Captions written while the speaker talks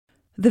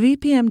The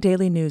VPM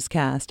Daily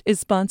Newscast is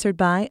sponsored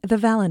by the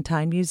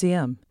Valentine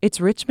Museum.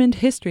 Its Richmond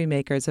History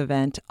Makers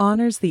event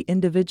honors the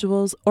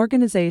individuals,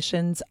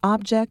 organizations,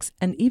 objects,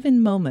 and even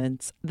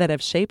moments that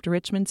have shaped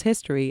Richmond's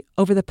history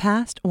over the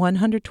past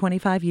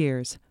 125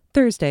 years.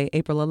 Thursday,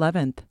 April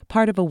 11th,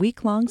 part of a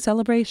week-long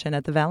celebration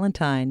at the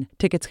Valentine.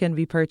 Tickets can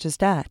be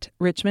purchased at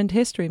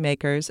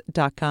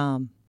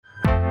richmondhistorymakers.com.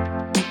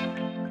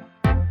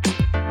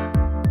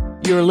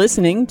 You're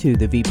listening to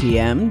the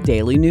VPM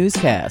Daily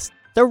Newscast,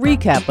 the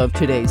recap of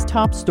today's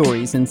top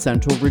stories in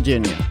Central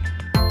Virginia.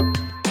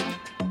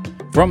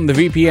 From the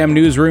VPM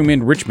Newsroom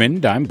in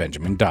Richmond, I'm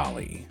Benjamin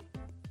Dolly.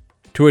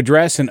 To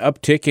address an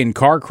uptick in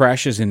car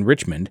crashes in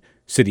Richmond,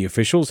 city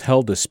officials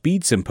held a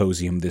speed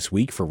symposium this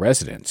week for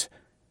residents.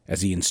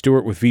 As Ian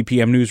Stewart with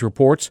VPM News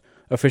reports,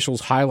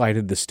 officials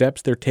highlighted the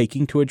steps they're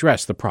taking to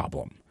address the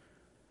problem.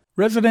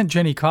 Resident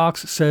Jenny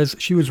Cox says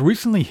she was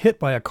recently hit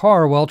by a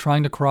car while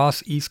trying to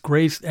cross East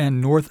Grace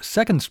and North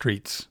 2nd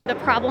Streets. The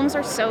problems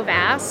are so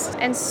vast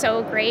and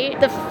so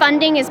great. The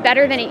funding is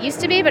better than it used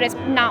to be, but it's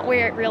not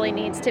where it really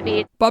needs to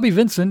be. Bobby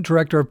Vincent,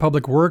 Director of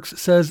Public Works,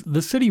 says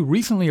the city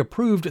recently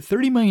approved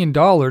 $30 million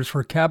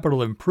for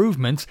capital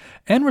improvements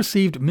and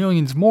received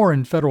millions more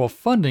in federal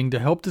funding to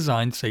help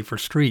design safer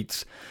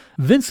streets.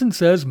 Vincent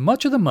says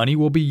much of the money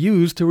will be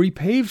used to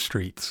repave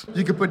streets.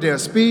 You can put down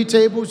speed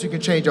tables, you can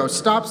change out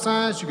stop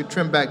signs, you can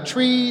trim back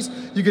trees,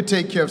 you can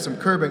take care of some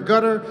curb and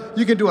gutter.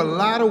 You can do a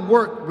lot of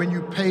work when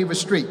you pave a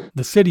street.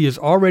 The city is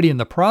already in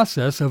the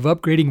process of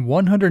upgrading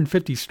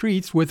 150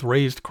 streets with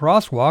raised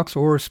crosswalks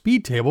or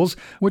speed tables,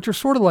 which are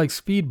sort of like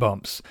speed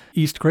bumps.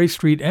 East Grace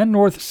Street and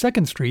North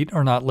 2nd Street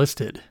are not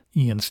listed.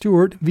 Ian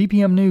Stewart,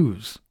 VPM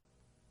News.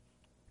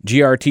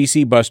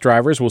 GRTC bus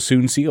drivers will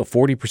soon see a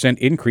 40%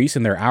 increase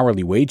in their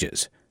hourly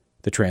wages.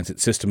 The Transit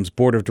Systems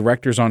Board of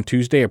Directors on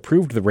Tuesday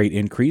approved the rate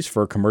increase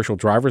for commercial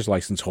driver's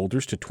license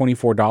holders to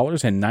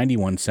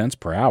 $24.91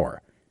 per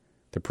hour.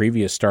 The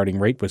previous starting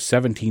rate was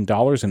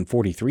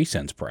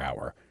 $17.43 per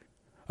hour.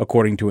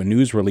 According to a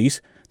news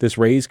release, this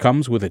raise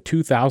comes with a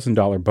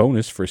 $2,000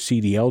 bonus for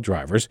CDL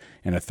drivers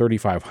and a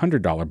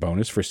 $3,500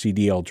 bonus for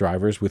CDL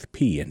drivers with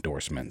P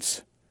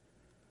endorsements.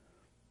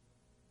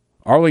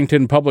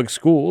 Arlington Public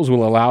Schools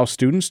will allow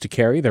students to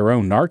carry their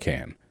own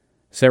Narcan.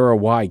 Sarah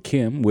Y.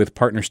 Kim with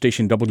partner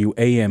station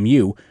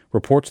WAMU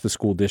reports the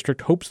school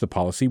district hopes the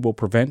policy will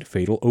prevent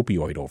fatal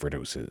opioid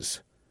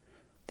overdoses.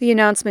 The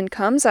announcement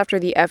comes after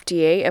the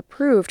FDA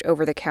approved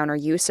over-the-counter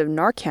use of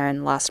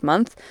Narcan last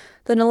month.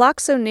 The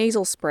naloxone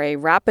nasal spray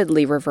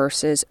rapidly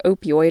reverses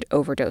opioid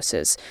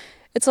overdoses.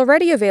 It's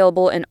already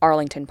available in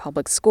Arlington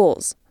Public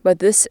Schools, but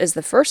this is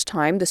the first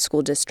time the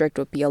school district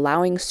would be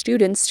allowing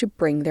students to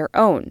bring their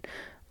own.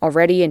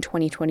 Already in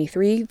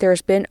 2023,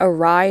 there's been a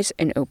rise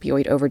in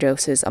opioid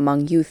overdoses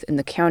among youth in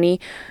the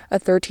county. A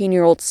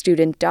 13-year-old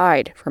student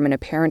died from an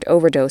apparent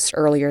overdose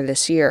earlier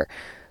this year.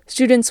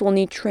 Students will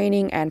need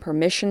training and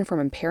permission from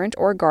a parent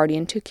or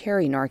guardian to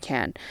carry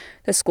Narcan.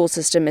 The school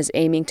system is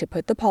aiming to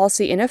put the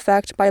policy in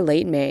effect by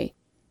late May.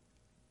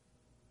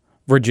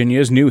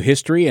 Virginia's new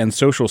history and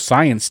social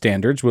science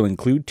standards will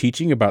include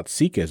teaching about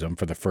Sikhism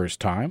for the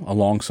first time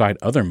alongside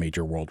other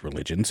major world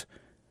religions.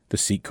 The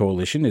Sikh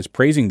Coalition is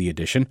praising the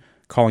addition,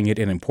 calling it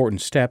an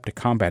important step to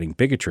combating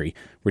bigotry,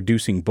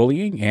 reducing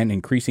bullying, and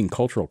increasing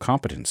cultural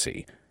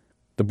competency.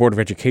 The Board of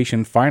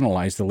Education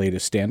finalized the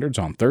latest standards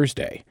on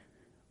Thursday.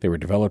 They were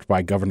developed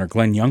by Governor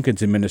Glenn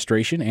Youngkin's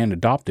administration and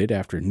adopted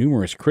after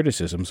numerous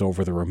criticisms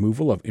over the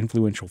removal of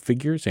influential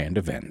figures and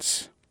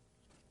events.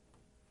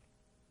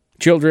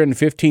 Children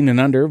 15 and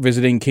under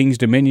visiting Kings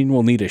Dominion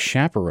will need a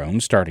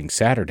chaperone starting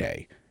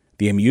Saturday.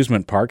 The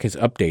amusement park has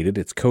updated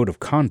its code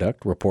of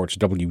conduct, reports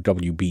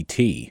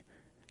WWBT.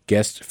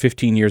 Guests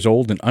 15 years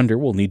old and under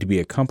will need to be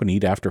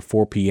accompanied after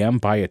 4 p.m.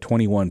 by a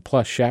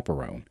 21-plus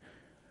chaperone.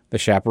 The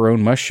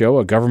chaperone must show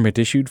a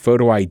government-issued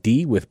photo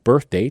ID with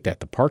birth date at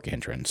the park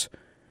entrance.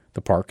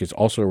 The park is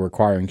also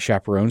requiring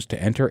chaperones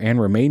to enter and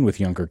remain with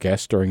younger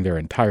guests during their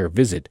entire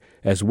visit,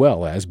 as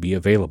well as be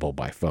available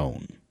by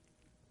phone.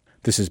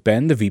 This has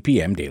been the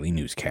VPM Daily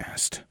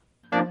Newscast.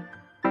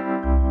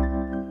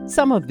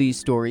 Some of these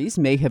stories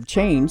may have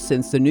changed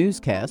since the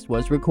newscast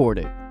was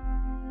recorded.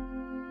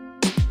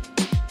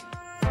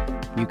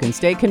 You can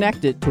stay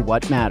connected to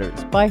what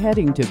matters by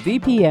heading to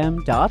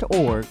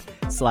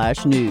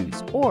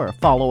vpm.org/news or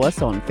follow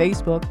us on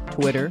Facebook,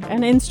 Twitter,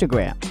 and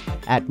Instagram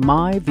at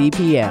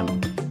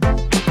MyVPM.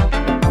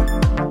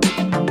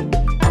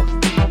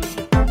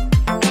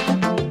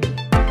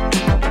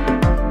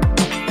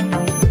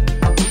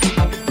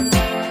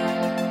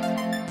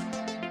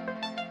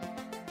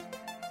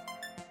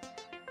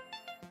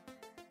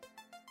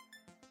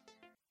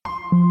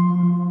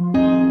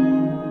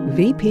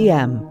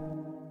 VPM